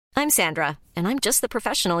I'm Sandra, and I'm just the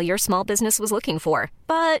professional your small business was looking for.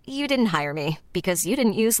 But you didn't hire me because you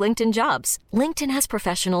didn't use LinkedIn Jobs. LinkedIn has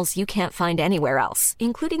professionals you can't find anywhere else,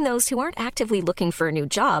 including those who aren't actively looking for a new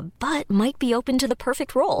job, but might be open to the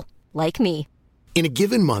perfect role, like me. In a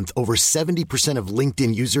given month, over 70% of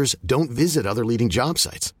LinkedIn users don't visit other leading job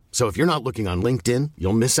sites. So if you're not looking on LinkedIn,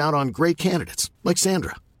 you'll miss out on great candidates like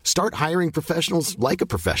Sandra. Start hiring professionals like a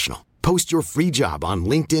professional. Post your free job on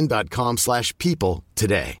linkedin.com/people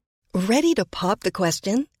today. Ready to pop the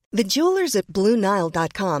question? The jewelers at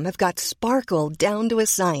BlueNile.com have got sparkle down to a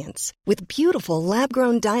science with beautiful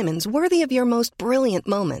lab-grown diamonds worthy of your most brilliant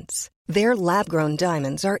moments. Their lab-grown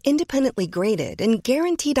diamonds are independently graded and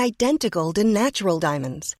guaranteed identical to natural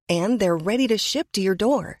diamonds, and they're ready to ship to your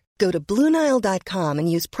door. Go to BlueNile.com and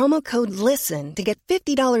use promo code LISTEN to get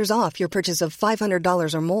 $50 off your purchase of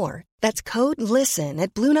 $500 or more. That's code LISTEN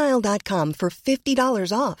at BlueNile.com for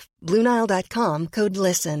 $50 off. BlueNile.com, code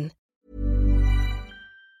LISTEN.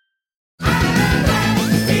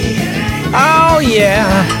 Oh,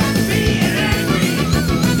 yeah.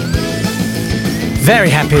 Very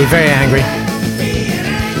happy, very angry.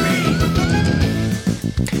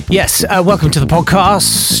 Yes, welcome to the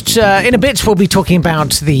podcast. In a bit, we'll be talking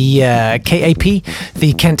about the KAP,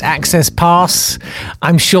 the Kent Access Pass.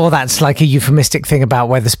 I'm sure that's like a euphemistic thing about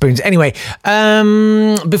Wetherspoons. Anyway,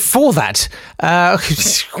 before that,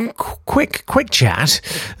 quick chat.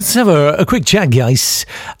 Let's have a quick chat, guys.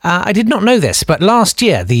 I did not know this, but last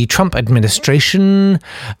year, the Trump administration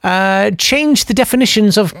changed the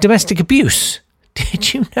definitions of domestic abuse.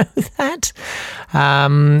 Did you know that?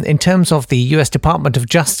 In terms of the US Department of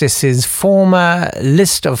Justice's former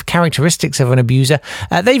list of characteristics of an abuser,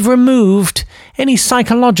 they've removed any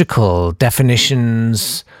psychological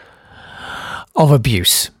definitions of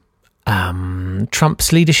abuse.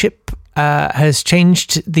 Trump's leadership has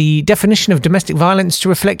changed the definition of domestic violence to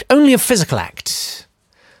reflect only a physical act,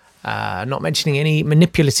 not mentioning any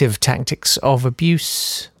manipulative tactics of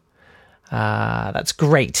abuse. That's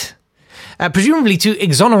great. Presumably to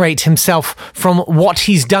exonerate himself from what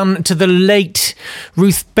he's done to the late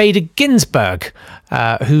Ruth Bader Ginsburg,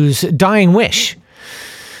 whose dying wish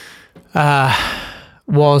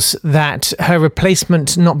was that her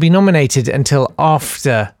replacement not be nominated until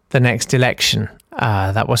after the next election.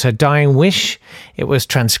 That was her dying wish. It was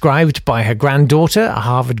transcribed by her granddaughter, a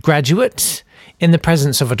Harvard graduate, in the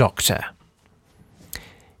presence of a doctor.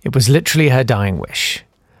 It was literally her dying wish.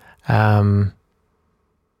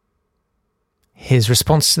 His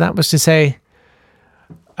response to that was to say,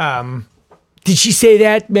 did she say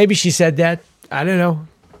that? Maybe she said that. I don't know.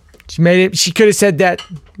 She made it. She could have said that.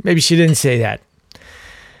 Maybe she didn't say that.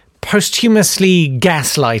 Posthumously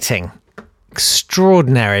gaslighting.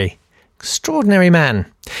 Extraordinary man.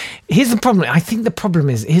 Here's the problem. I think the problem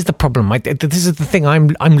is, here's the problem. This is the thing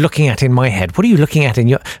I'm looking at in my head. What are you looking at in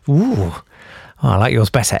your... Ooh. Oh, I like yours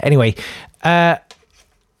better. Anyway,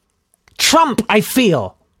 Trump, I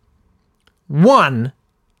feel... One,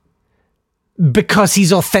 because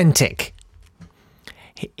he's authentic.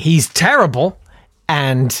 He's terrible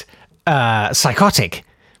and psychotic,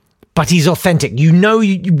 but he's authentic. You know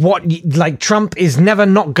what? Like, Trump is never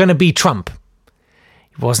not going to be Trump.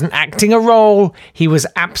 He wasn't acting a role. He was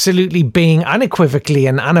absolutely being unequivocally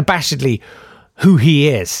and unabashedly who he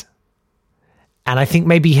is. And I think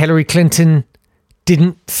maybe Hillary Clinton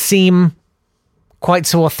didn't seem quite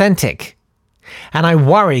so authentic. And I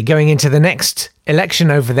worry going into the next election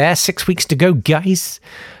over there, 6 weeks to go, guys,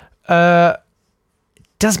 does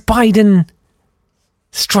Biden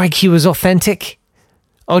strike you as authentic?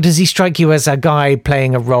 Or does he strike you as a guy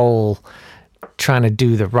playing a role, trying to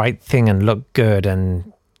do the right thing and look good?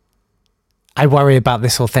 And I worry about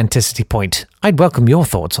this authenticity point. I'd welcome your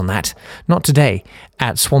thoughts on that. Not today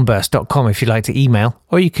at swanburst.com if you'd like to email,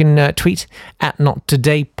 or you can tweet at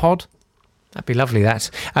nottodaypod. That'd be lovely, that.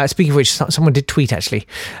 Speaking of which, someone did tweet, actually.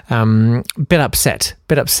 Bit upset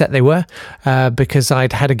they were, because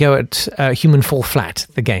I'd had a go at Human Fall Flat,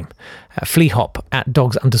 the game. Fleahop at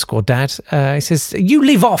dogs_dad. He says, you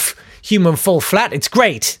leave off Human Fall Flat, it's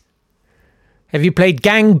great. Have you played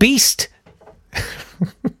Gang Beast?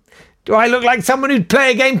 Do I look like someone who'd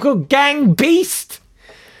play a game called Gang Beast?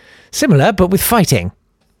 Similar, but with fighting.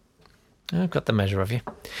 I've got the measure of you.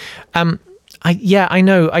 I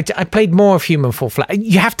know. I played more of Human Fall Flat.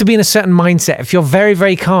 You have to be in a certain mindset. If you're very,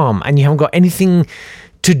 very calm and you haven't got anything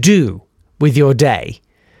to do with your day,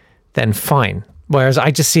 then fine. Whereas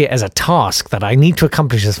I just see it as a task that I need to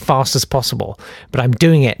accomplish as fast as possible. But I'm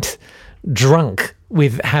doing it drunk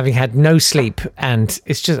with having had no sleep. And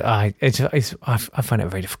it's just, I find it a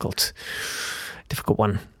very difficult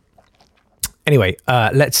one. Anyway,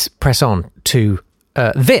 let's press on to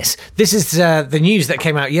this. This is the news that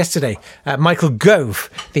came out yesterday. Michael Gove,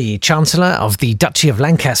 the Chancellor of the Duchy of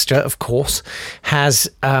Lancaster, of course, has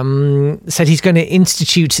said he's going to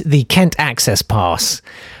institute the Kent Access Pass.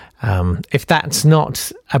 If that's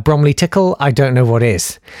not a Bromley tickle, I don't know what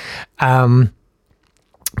is. But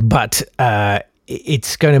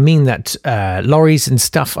it's going to mean that lorries and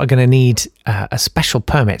stuff are going to need a special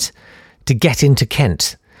permit to get into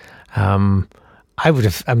Kent.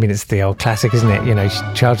 It's the old classic, isn't it? You know,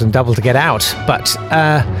 charge them double to get out. But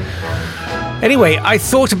anyway, I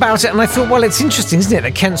thought about it and I thought, well, it's interesting, isn't it,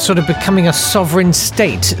 that Kent's sort of becoming a sovereign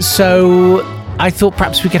state. So I thought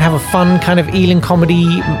perhaps we could have a fun kind of Ealing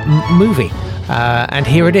comedy movie. And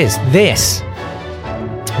here it is. This,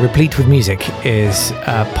 replete with music, is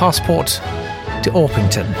Passport to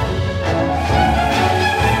Orpington.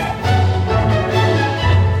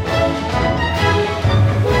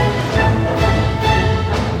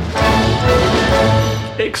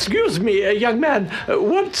 Excuse me, young man,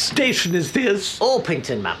 what station is this?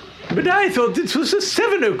 Orpington, ma'am. But I thought this was a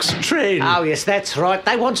Sevenoaks train. Oh, yes, that's right.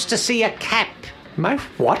 They wants to see a cap. My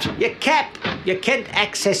what? Your cap. Your Kent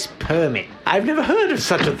Access Permit. I've never heard of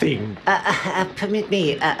such a thing. Permit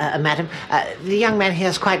me, madam. The young man here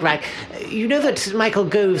is quite right. You know that Michael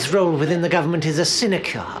Gove's role within the government is a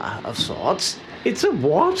sinecure of sorts. It's a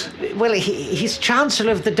what? Well, he's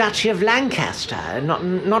Chancellor of the Duchy of Lancaster.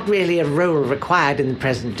 Not really a role required in the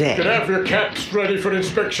present day. Can I have your caps ready for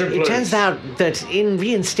inspection, please? It turns out that in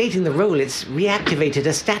reinstating the role, it's reactivated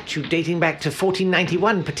a statute dating back to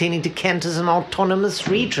 1491 pertaining to Kent as an autonomous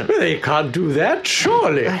region. Well, they can't do that,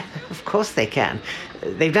 surely. Of course they can.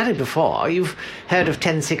 They've done it before. You've heard of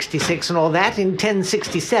 1066 and all that. In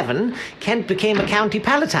 1067, Kent became a county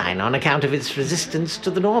palatine on account of its resistance to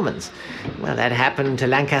the Normans. Well, that happened to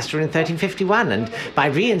Lancaster in 1351, and by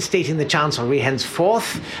reinstating the chancellery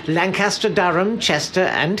henceforth, Lancaster, Durham, Chester,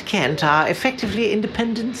 and Kent are effectively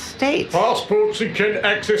independent states. Passports and Kent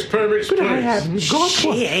Access Permits, But please. I haven't got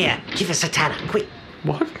one. Here, give us a tanner, quick.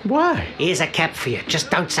 What? Why? Here's a cap for you. Just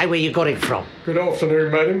don't say where you got it from. Good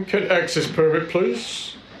afternoon, madam. Kent Access Permit,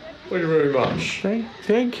 please. Thank you very much.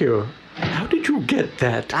 Thank you. How did you get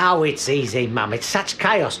that? Oh, it's easy, Mum. It's such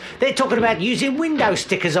chaos. They're talking about using window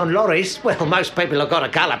stickers on lorries. Well, most people have got a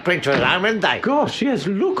colour printer at home, haven't they? Gosh, yes,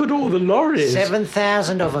 look at all the lorries.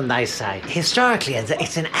 7,000 of them, they say. Historically,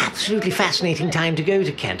 it's an absolutely fascinating time to go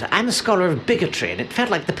to Kent. I'm a scholar of bigotry, and it felt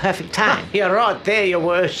like the perfect time. You're right there, your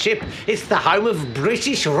worship. It's the home of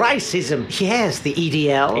British racism. Yes, the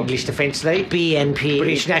EDL, English Defence League, BNP,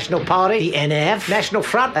 British National Party, the NF, National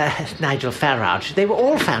Front, Nigel Farage. They were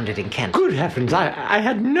all founded in Kent. Good heavens, I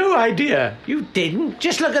had no idea. You didn't?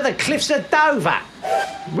 Just look at the cliffs of Dover.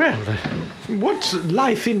 Well, what's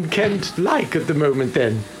life in Kent like at the moment,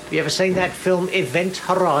 then? You ever seen that film Event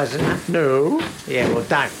Horizon? No. Yeah, well,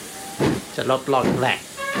 don't. It's a lot like that.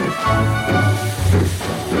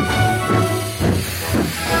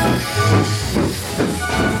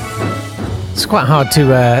 It's quite hard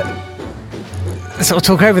to sort of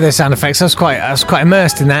talk over those sound effects. I was quite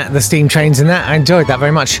immersed in that, the steam trains and that. I enjoyed that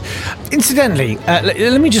very much. Incidentally,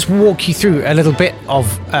 let me just walk you through a little bit of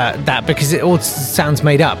that, because it all sounds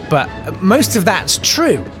made up, but most of that's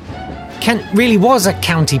true. Kent really was a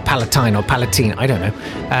county palatine or palatine, I don't know,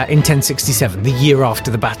 in 1067, the year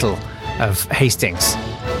after the Battle of Hastings.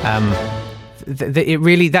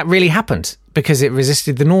 That really happened because it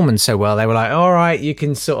resisted the Normans so well. They were like, all right, you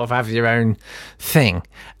can sort of have your own thing.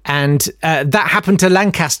 And that happened to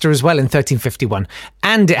Lancaster as well in 1351.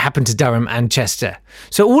 And it happened to Durham and Chester.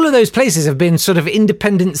 So all of those places have been sort of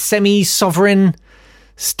independent, semi-sovereign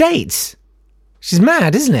states. Which is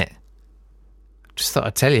mad, isn't it? Just thought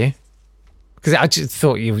I'd tell you. Because I just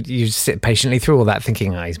thought you'd sit patiently through all that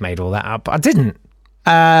thinking, oh, he's made all that up. I didn't.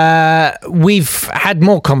 We've had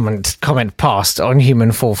more comment passed on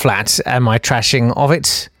Human Fall Flat and my trashing of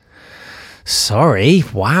it. Sorry.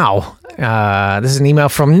 Wow. This is an email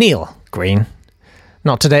from Neil Green.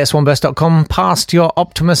 Not today at swanburst.com. Past your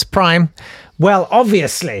Optimus Prime. Well,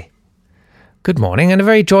 obviously. Good morning and a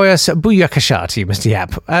very joyous Booyakasha to you, Mr.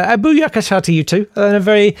 Yap. Booyakasha to you too, and a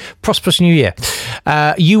very prosperous new year.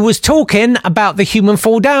 You was talking about the Human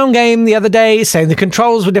Fall Down game the other day, saying the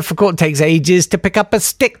controls were difficult, takes ages to pick up a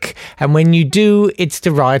stick, and when you do, it's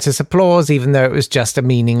to riotous applause, even though it was just a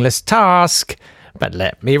meaningless task. But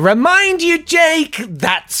let me remind you, Jake,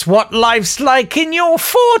 that's what life's like in your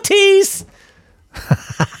 40s.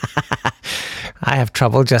 I have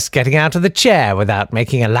trouble just getting out of the chair without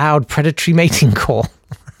making a loud predatory mating call.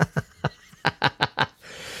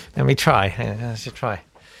 Let me try. I should try.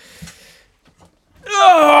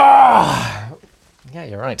 Oh! Yeah,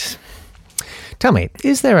 you're right. Tell me,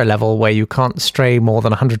 is there a level where you can't stray more than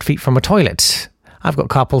 100 feet from a toilet? I've got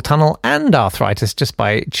carpal tunnel and arthritis just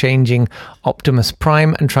by changing Optimus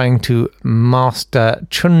Prime and trying to master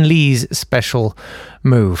Chun-Li's special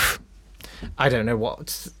move. I don't know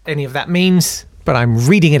what any of that means, but I'm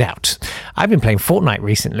reading it out. I've been playing Fortnite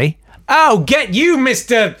recently. Oh, get you,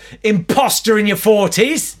 Mr. Imposter in your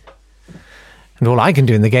 40s! And all I can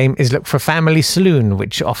do in the game is look for a family saloon,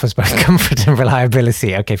 which offers both comfort and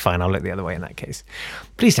reliability. Okay, fine, I'll look the other way in that case.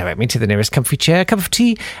 Please direct me to the nearest comfy chair, cup of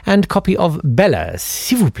tea, and copy of Bella,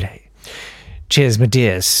 s'il vous plaît. Cheers, my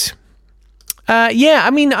dears.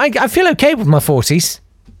 I feel okay with my 40s.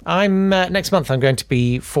 Next month I'm going to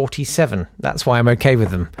be 47. That's why I'm okay with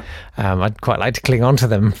them. I'd quite like to cling on to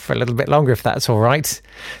them for a little bit longer if that's all right.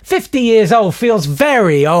 50 years old feels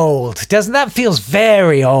very old. Doesn't that? Feels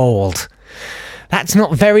very old. That's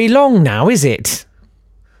not very long now, is it?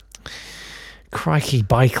 Crikey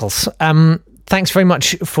Bikles. Thanks very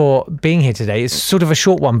much for being here today. It's sort of a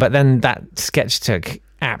short one, but then that sketch took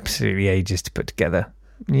absolutely ages to put together.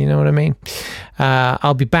 You know what I mean?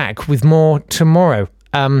 I'll be back with more tomorrow.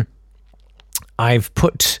 I've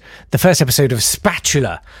put the first episode of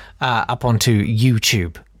Spatula up onto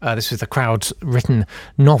YouTube. This was a crowd-written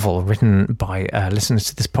novel written by listeners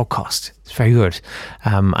to this podcast. It's very good.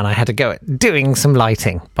 And I had to go at doing some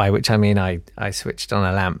lighting, by which I mean I switched on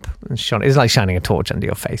a lamp and shone. It's like shining a torch under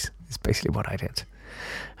your face. It's basically what I did.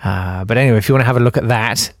 But anyway, if you want to have a look at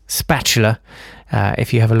that, Spatula,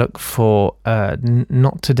 if you have a look for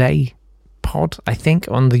Not Today pod, I think,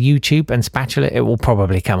 on the YouTube and Spatula, it will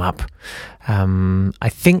probably come up. I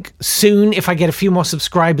think soon, if I get a few more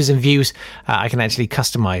subscribers and views, I can actually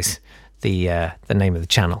customize the name of the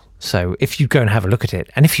channel. So if you go and have a look at it,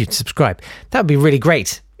 and if you'd subscribe, that would be really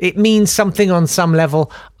great. It means something on some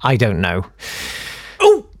level. I don't know.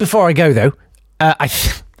 Oh, before I go though,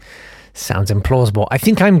 sounds implausible. I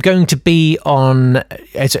think I'm going to be on,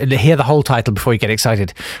 hear the whole title before you get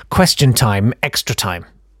excited, Question Time, Extra Time.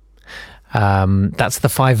 That's the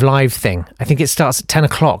 5 Live thing. I think it starts at 10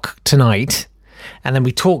 o'clock tonight, and then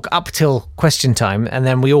we talk up till Question Time, and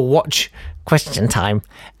then we all watch Question Time,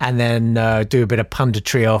 and then do a bit of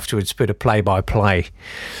punditry afterwards, a bit of play-by-play.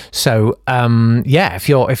 So, if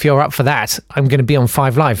you're up for that, I'm going to be on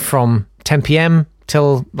 5 Live from 10 p.m.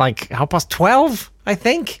 till like 12:30, I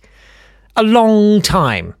think. A long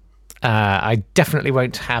time. I definitely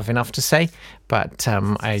won't have enough to say, but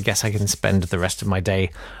I guess I can spend the rest of my day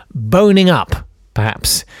boning up,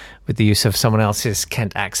 perhaps, with the use of someone else's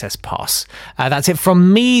Kent Access Pass. That's it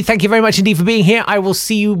from me. Thank you very much indeed for being here. I will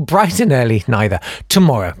see you bright and early, neither,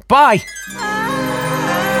 tomorrow. Bye!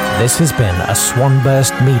 This has been a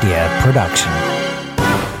Swanburst Media production.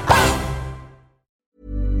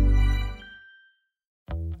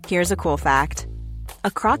 Here's a cool fact. A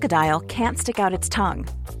crocodile can't stick out its tongue.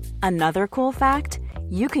 Another cool fact,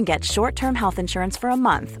 you can get short-term health insurance for a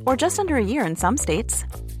month or just under a year in some states.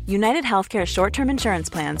 United Healthcare short-term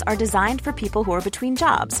insurance plans are designed for people who are between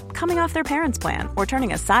jobs, coming off their parents' plan, or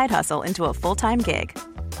turning a side hustle into a full-time gig.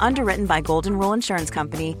 Underwritten by Golden Rule Insurance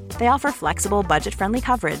Company, they offer flexible, budget-friendly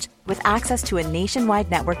coverage with access to a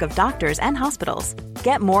nationwide network of doctors and hospitals.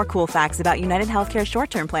 Get more cool facts about United Healthcare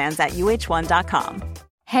short-term plans at uh1.com.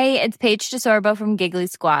 Hey, it's Paige DeSorbo from Giggly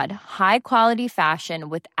Squad. High quality fashion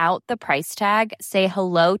without the price tag. Say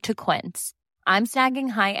hello to Quince. I'm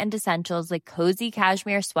snagging high-end essentials like cozy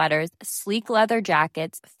cashmere sweaters, sleek leather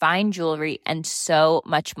jackets, fine jewelry, and so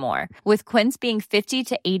much more. With Quince being 50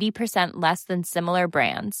 to 80% less than similar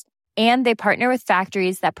brands. And they partner with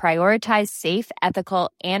factories that prioritize safe, ethical,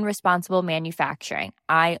 and responsible manufacturing.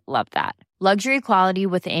 I love that. Luxury quality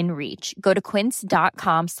within reach. Go to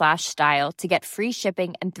quince.com/style to get free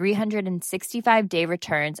shipping and 365-day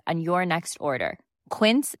returns on your next order.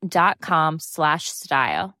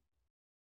 Quince.com/style.